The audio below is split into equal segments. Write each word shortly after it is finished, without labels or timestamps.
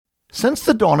Since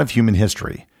the dawn of human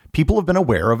history, people have been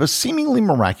aware of a seemingly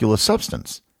miraculous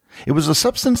substance. It was a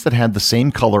substance that had the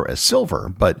same color as silver,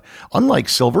 but unlike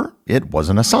silver, it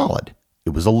wasn't a solid. It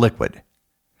was a liquid.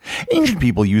 Ancient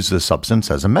people used this substance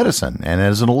as a medicine and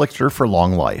as an elixir for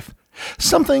long life,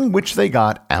 something which they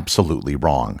got absolutely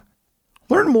wrong.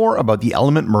 Learn more about the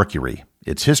element mercury,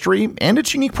 its history, and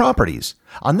its unique properties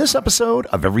on this episode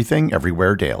of Everything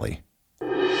Everywhere Daily.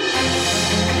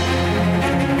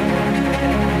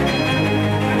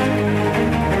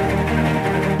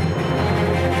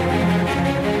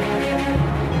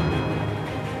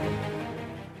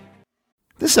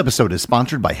 This episode is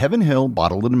sponsored by Heaven Hill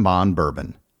Bottled and Bond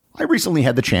Bourbon. I recently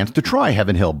had the chance to try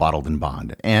Heaven Hill Bottled and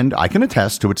Bond, and I can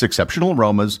attest to its exceptional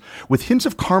aromas with hints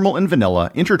of caramel and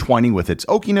vanilla intertwining with its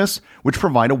oakiness, which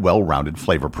provide a well-rounded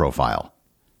flavor profile.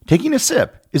 Taking a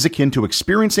sip is akin to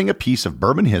experiencing a piece of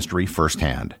bourbon history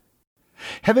firsthand.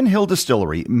 Heaven Hill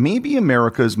Distillery may be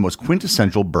America's most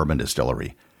quintessential bourbon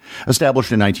distillery.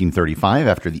 Established in 1935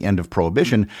 after the end of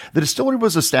Prohibition, the distillery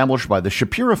was established by the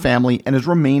Shapira family and has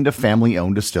remained a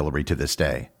family-owned distillery to this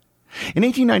day. In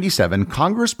 1897,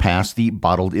 Congress passed the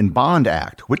Bottled in Bond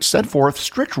Act, which set forth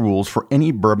strict rules for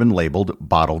any bourbon labeled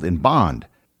Bottled in Bond.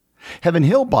 Heaven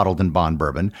Hill Bottled in Bond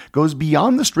Bourbon goes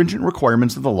beyond the stringent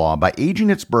requirements of the law by aging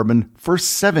its bourbon for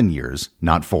 7 years,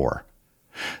 not 4.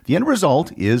 The end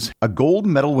result is a gold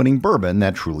medal-winning bourbon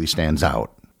that truly stands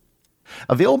out.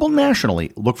 Available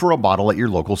nationally, look for a bottle at your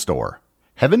local store.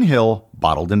 Heaven Hill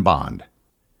Bottled in Bond.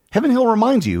 Heaven Hill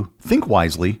reminds you, think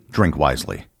wisely, drink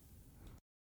wisely.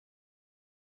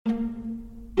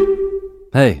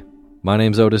 Hey, my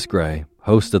name's Otis Gray,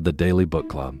 host of the Daily Book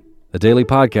Club, a daily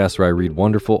podcast where I read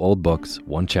wonderful old books,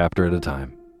 one chapter at a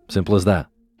time. Simple as that.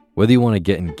 Whether you want to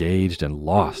get engaged and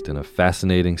lost in a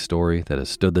fascinating story that has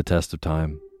stood the test of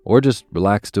time, or just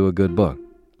relax to a good book,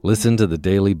 listen to the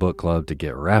Daily Book Club to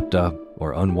get wrapped up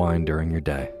or unwind during your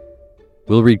day.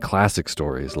 We'll read classic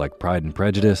stories like Pride and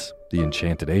Prejudice, The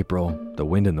Enchanted April, The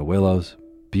Wind in the Willows,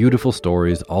 beautiful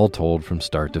stories all told from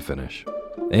start to finish.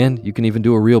 And you can even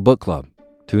do a real book club.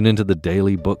 Tune into the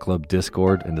Daily Book Club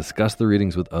Discord and discuss the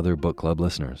readings with other book club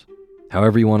listeners.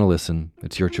 However you want to listen,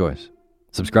 it's your choice.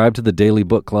 Subscribe to the Daily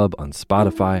Book Club on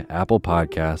Spotify, Apple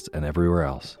Podcasts, and everywhere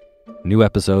else. New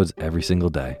episodes every single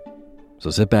day. So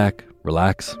sit back,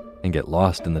 relax, and get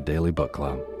lost in the Daily Book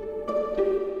Club.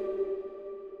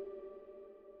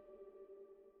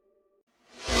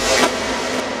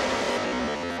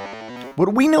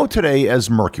 What we know today as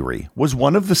mercury was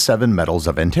one of the 7 metals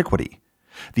of antiquity.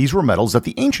 These were metals that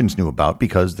the ancients knew about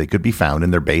because they could be found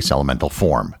in their base elemental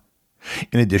form.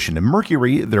 In addition to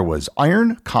mercury, there was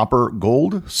iron, copper,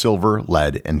 gold, silver,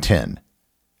 lead, and tin.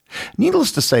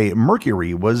 Needless to say,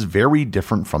 mercury was very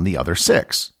different from the other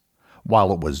 6.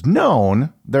 While it was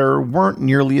known, there weren't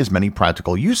nearly as many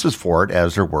practical uses for it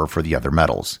as there were for the other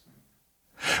metals.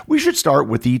 We should start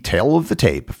with the tail of the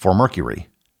tape for mercury.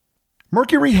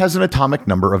 Mercury has an atomic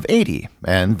number of 80,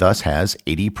 and thus has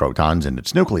 80 protons in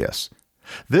its nucleus.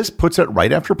 This puts it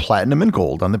right after platinum and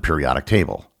gold on the periodic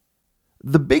table.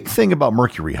 The big thing about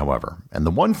mercury, however, and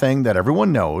the one thing that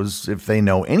everyone knows if they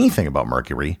know anything about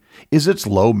mercury, is its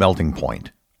low melting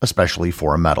point, especially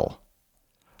for a metal.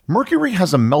 Mercury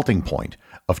has a melting point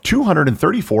of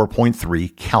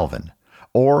 234.3 Kelvin,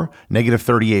 or negative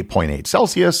 38.8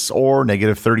 Celsius, or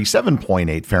negative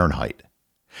 37.8 Fahrenheit.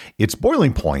 Its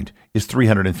boiling point is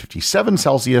 357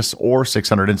 Celsius, or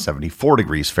 674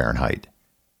 degrees Fahrenheit.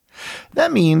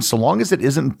 That means so long as it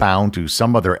isn't bound to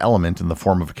some other element in the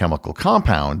form of a chemical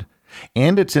compound,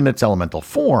 and it's in its elemental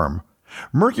form,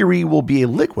 mercury will be a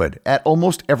liquid at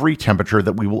almost every temperature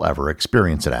that we will ever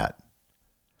experience it at.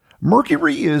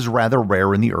 Mercury is rather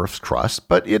rare in the Earth's crust,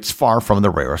 but it's far from the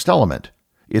rarest element.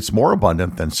 It's more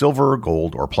abundant than silver,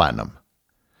 gold, or platinum.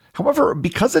 However,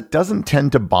 because it doesn't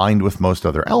tend to bind with most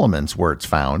other elements where it's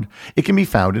found, it can be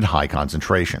found in high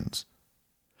concentrations.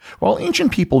 While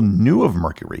ancient people knew of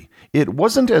mercury, it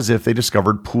wasn't as if they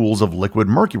discovered pools of liquid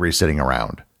mercury sitting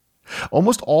around.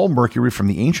 Almost all mercury from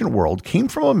the ancient world came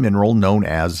from a mineral known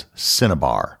as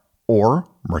cinnabar, or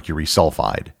mercury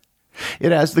sulfide.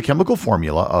 It has the chemical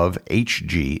formula of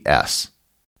HGS.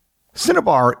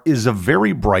 Cinnabar is a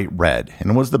very bright red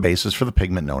and was the basis for the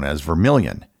pigment known as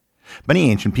vermilion.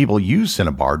 Many ancient people used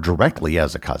cinnabar directly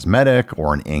as a cosmetic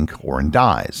or an ink or in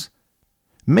dyes.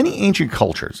 Many ancient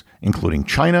cultures, including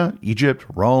China, Egypt,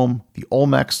 Rome, the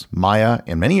Olmecs, Maya,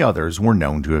 and many others, were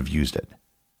known to have used it.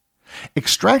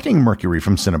 Extracting mercury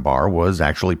from cinnabar was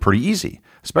actually pretty easy,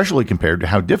 especially compared to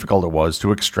how difficult it was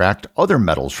to extract other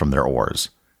metals from their ores.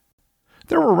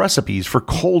 There were recipes for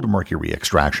cold mercury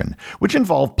extraction, which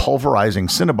involved pulverizing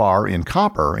cinnabar in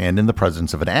copper and in the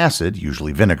presence of an acid,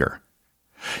 usually vinegar.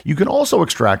 You can also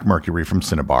extract mercury from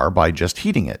cinnabar by just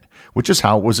heating it, which is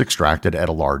how it was extracted at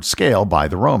a large scale by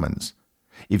the Romans.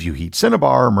 If you heat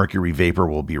cinnabar, mercury vapor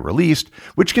will be released,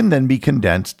 which can then be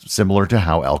condensed, similar to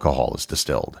how alcohol is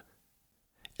distilled.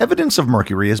 Evidence of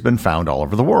mercury has been found all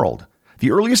over the world. The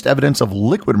earliest evidence of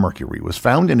liquid mercury was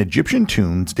found in Egyptian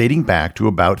tombs dating back to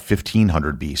about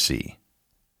 1500 BC.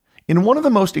 In one of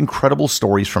the most incredible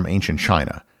stories from ancient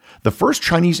China, the first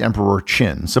Chinese emperor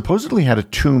Qin supposedly had a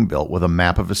tomb built with a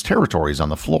map of his territories on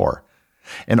the floor,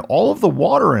 and all of the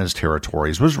water in his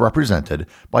territories was represented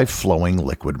by flowing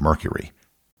liquid mercury.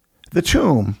 The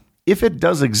tomb, if it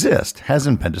does exist,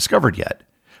 hasn't been discovered yet,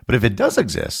 but if it does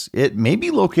exist, it may be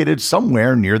located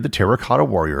somewhere near the terracotta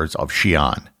warriors of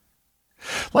Xi'an.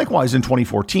 Likewise, in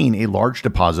 2014, a large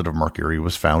deposit of mercury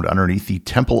was found underneath the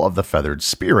Temple of the Feathered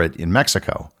Spirit in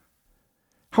Mexico.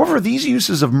 However, these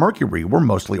uses of mercury were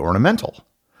mostly ornamental.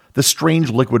 The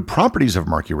strange liquid properties of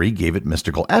mercury gave it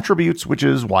mystical attributes, which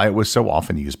is why it was so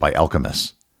often used by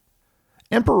alchemists.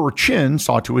 Emperor Qin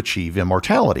sought to achieve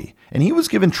immortality, and he was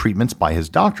given treatments by his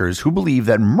doctors who believed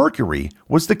that mercury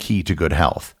was the key to good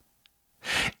health.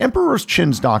 Emperor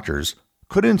Qin's doctors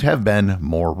couldn't have been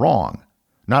more wrong.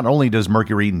 Not only does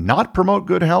mercury not promote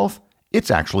good health,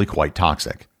 it's actually quite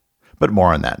toxic. But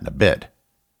more on that in a bit.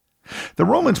 The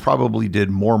Romans probably did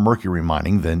more mercury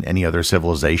mining than any other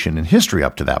civilization in history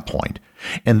up to that point,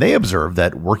 and they observed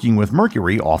that working with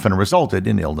mercury often resulted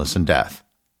in illness and death.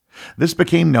 This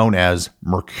became known as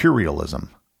mercurialism.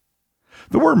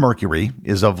 The word mercury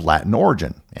is of Latin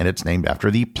origin, and it's named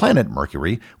after the planet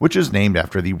Mercury, which is named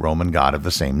after the Roman god of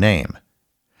the same name.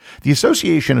 The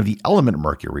association of the element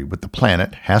mercury with the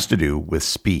planet has to do with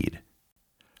speed.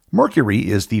 Mercury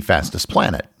is the fastest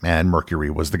planet, and Mercury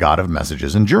was the god of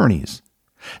messages and journeys.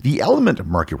 The element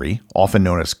mercury, often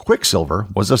known as quicksilver,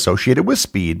 was associated with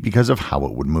speed because of how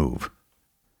it would move.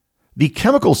 The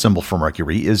chemical symbol for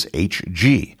mercury is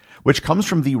Hg, which comes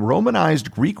from the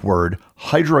Romanized Greek word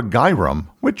hydragyrum,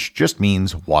 which just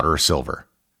means water silver.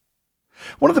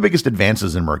 One of the biggest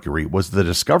advances in mercury was the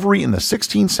discovery in the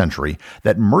 16th century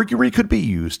that mercury could be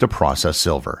used to process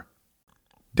silver.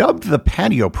 Dubbed the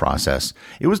patio process,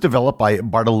 it was developed by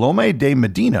Bartolomé de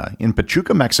Medina in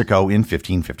Pachuca, Mexico in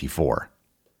 1554.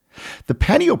 The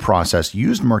patio process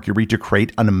used mercury to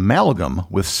create an amalgam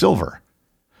with silver.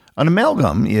 An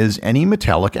amalgam is any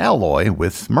metallic alloy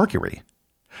with mercury.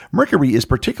 Mercury is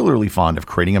particularly fond of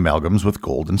creating amalgams with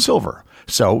gold and silver,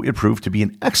 so it proved to be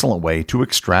an excellent way to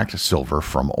extract silver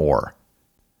from ore.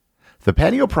 The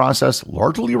patio process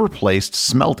largely replaced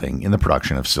smelting in the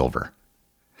production of silver.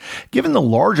 Given the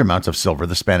large amounts of silver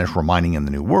the Spanish were mining in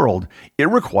the New World, it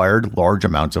required large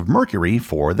amounts of mercury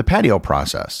for the patio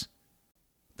process.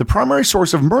 The primary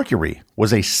source of mercury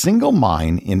was a single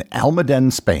mine in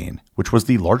Almaden, Spain, which was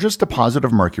the largest deposit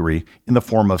of mercury in the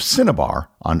form of cinnabar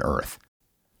on Earth.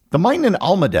 The mine in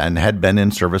Almaden had been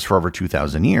in service for over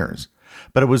 2,000 years,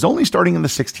 but it was only starting in the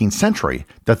 16th century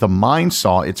that the mine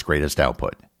saw its greatest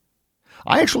output.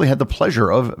 I actually had the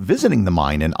pleasure of visiting the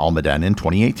mine in Almaden in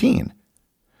 2018.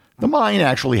 The mine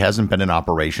actually hasn't been in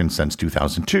operation since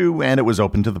 2002, and it was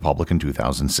open to the public in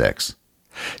 2006.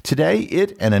 Today,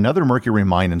 it and another mercury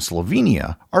mine in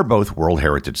Slovenia are both World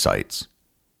Heritage Sites.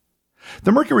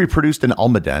 The mercury produced in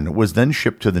Almaden was then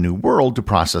shipped to the New World to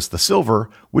process the silver,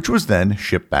 which was then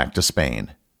shipped back to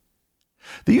Spain.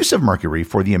 The use of mercury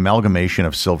for the amalgamation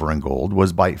of silver and gold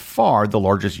was by far the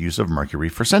largest use of mercury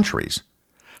for centuries.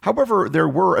 However, there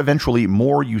were eventually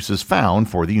more uses found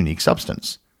for the unique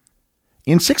substance.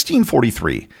 In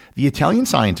 1643, the Italian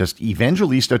scientist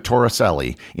Evangelista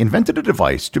Torricelli invented a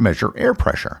device to measure air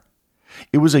pressure.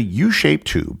 It was a U-shaped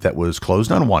tube that was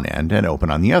closed on one end and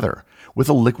open on the other, with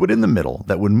a liquid in the middle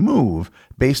that would move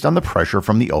based on the pressure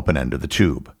from the open end of the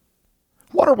tube.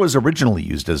 Water was originally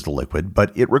used as the liquid,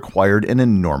 but it required an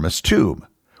enormous tube.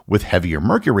 With heavier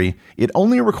mercury, it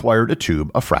only required a tube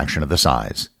a fraction of the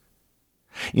size.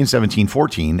 In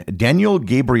 1714, Daniel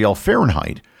Gabriel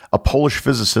Fahrenheit, a Polish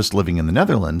physicist living in the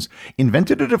Netherlands,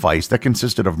 invented a device that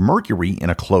consisted of mercury in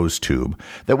a closed tube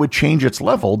that would change its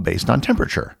level based on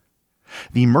temperature.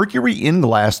 The mercury in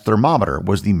glass thermometer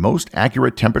was the most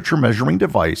accurate temperature measuring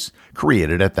device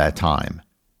created at that time.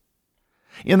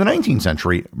 In the 19th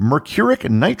century, mercuric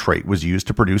nitrate was used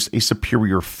to produce a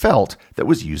superior felt that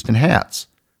was used in hats.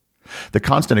 The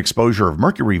constant exposure of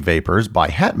mercury vapors by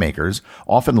hat makers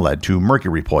often led to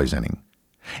mercury poisoning.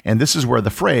 And this is where the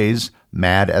phrase,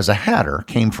 "mad as a hatter,"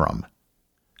 came from.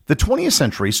 The 20th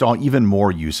century saw even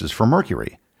more uses for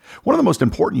mercury. One of the most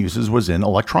important uses was in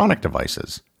electronic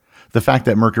devices. The fact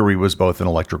that mercury was both an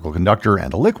electrical conductor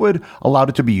and a liquid allowed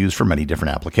it to be used for many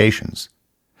different applications.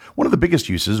 One of the biggest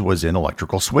uses was in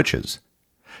electrical switches.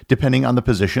 Depending on the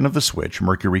position of the switch,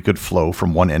 mercury could flow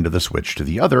from one end of the switch to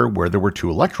the other where there were two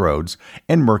electrodes,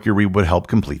 and mercury would help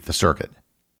complete the circuit.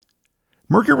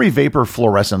 Mercury vapor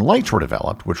fluorescent lights were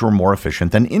developed, which were more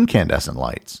efficient than incandescent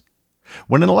lights.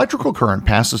 When an electrical current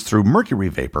passes through mercury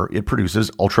vapor, it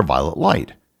produces ultraviolet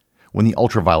light. When the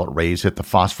ultraviolet rays hit the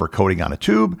phosphor coating on a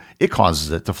tube, it causes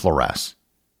it to fluoresce.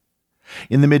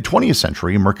 In the mid-20th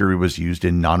century, mercury was used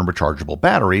in non-rechargeable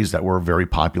batteries that were very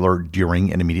popular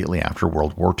during and immediately after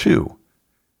World War II.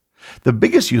 The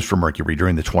biggest use for mercury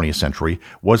during the 20th century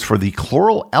was for the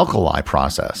chloralkali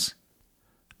process.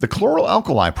 The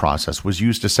chloralkali process was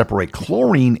used to separate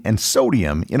chlorine and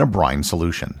sodium in a brine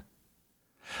solution.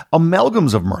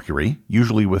 Amalgams of mercury,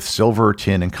 usually with silver,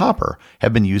 tin, and copper,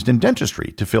 have been used in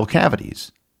dentistry to fill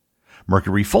cavities.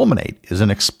 Mercury fulminate is an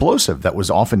explosive that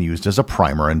was often used as a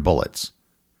primer in bullets.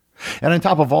 And on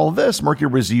top of all of this,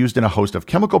 mercury was used in a host of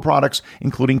chemical products,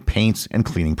 including paints and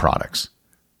cleaning products.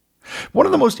 One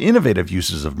of the most innovative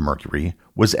uses of mercury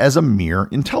was as a mirror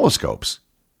in telescopes.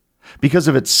 Because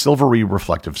of its silvery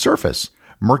reflective surface,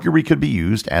 mercury could be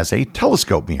used as a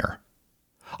telescope mirror.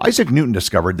 Isaac Newton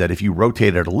discovered that if you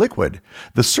rotated a liquid,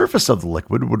 the surface of the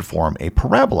liquid would form a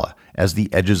parabola as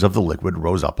the edges of the liquid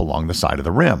rose up along the side of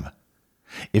the rim.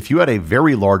 If you had a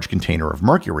very large container of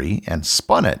mercury and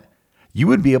spun it, you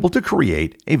would be able to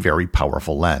create a very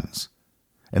powerful lens.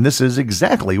 And this is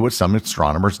exactly what some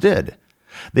astronomers did.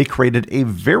 They created a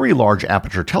very large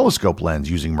aperture telescope lens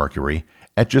using mercury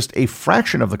at just a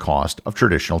fraction of the cost of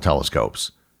traditional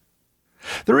telescopes.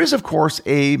 There is, of course,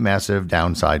 a massive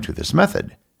downside to this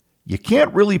method. You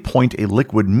can't really point a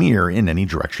liquid mirror in any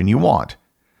direction you want.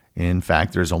 In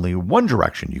fact, there's only one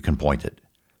direction you can point it: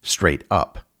 straight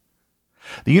up.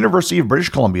 The University of British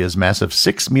Columbia's massive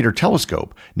 6-meter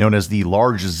telescope, known as the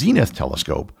Large Zenith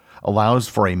Telescope, allows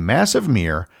for a massive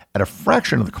mirror at a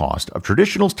fraction of the cost of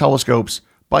traditional telescopes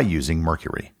by using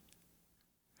mercury.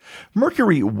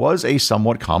 Mercury was a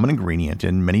somewhat common ingredient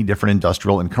in many different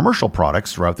industrial and commercial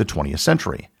products throughout the 20th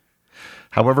century.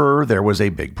 However, there was a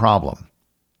big problem.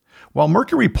 While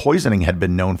mercury poisoning had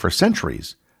been known for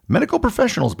centuries, medical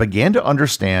professionals began to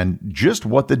understand just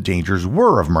what the dangers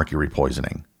were of mercury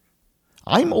poisoning.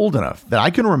 I'm old enough that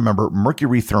I can remember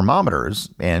mercury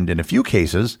thermometers, and in a few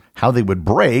cases, how they would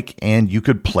break and you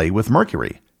could play with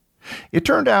mercury. It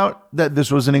turned out that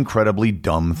this was an incredibly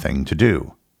dumb thing to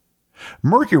do.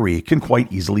 Mercury can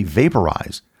quite easily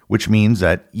vaporize, which means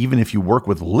that even if you work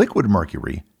with liquid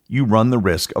mercury, you run the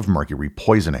risk of mercury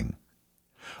poisoning.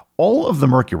 All of the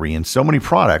mercury in so many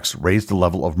products raised the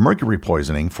level of mercury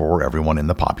poisoning for everyone in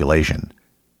the population.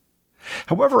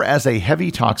 However, as a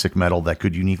heavy toxic metal that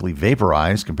could uniquely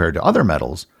vaporize compared to other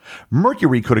metals,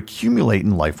 mercury could accumulate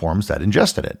in life forms that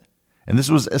ingested it. And this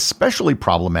was especially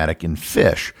problematic in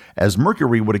fish, as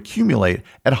mercury would accumulate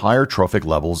at higher trophic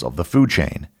levels of the food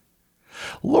chain.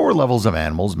 Lower levels of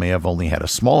animals may have only had a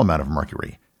small amount of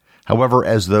mercury. However,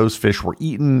 as those fish were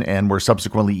eaten and were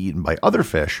subsequently eaten by other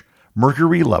fish,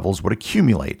 mercury levels would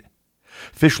accumulate.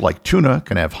 Fish like tuna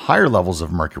can have higher levels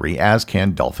of mercury, as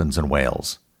can dolphins and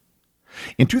whales.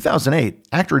 In 2008,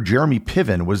 actor Jeremy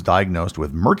Piven was diagnosed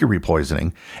with mercury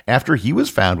poisoning after he was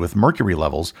found with mercury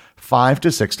levels 5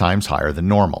 to 6 times higher than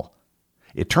normal.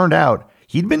 It turned out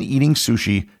he'd been eating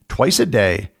sushi twice a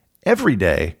day, every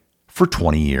day, for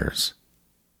 20 years.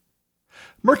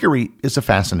 Mercury is a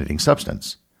fascinating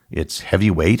substance. Its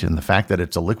heavy weight and the fact that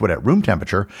it's a liquid at room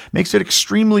temperature makes it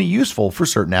extremely useful for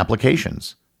certain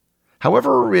applications.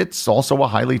 However, it's also a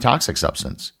highly toxic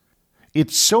substance.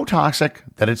 It's so toxic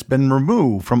that it's been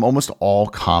removed from almost all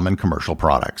common commercial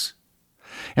products.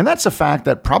 And that's a fact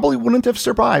that probably wouldn't have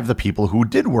survived the people who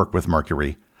did work with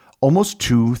mercury almost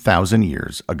 2,000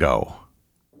 years ago.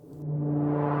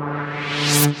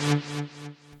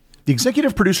 The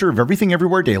executive producer of Everything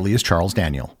Everywhere Daily is Charles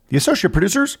Daniel. The associate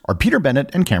producers are Peter Bennett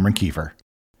and Cameron Kiefer.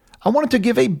 I wanted to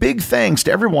give a big thanks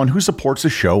to everyone who supports the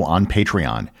show on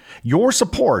Patreon. Your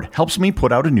support helps me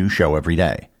put out a new show every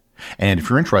day. And if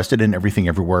you're interested in Everything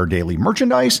Everywhere Daily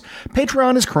merchandise,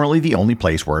 Patreon is currently the only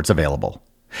place where it's available.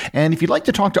 And if you'd like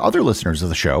to talk to other listeners of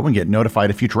the show and get notified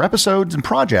of future episodes and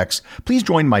projects, please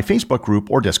join my Facebook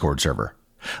group or Discord server.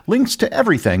 Links to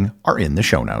everything are in the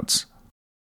show notes.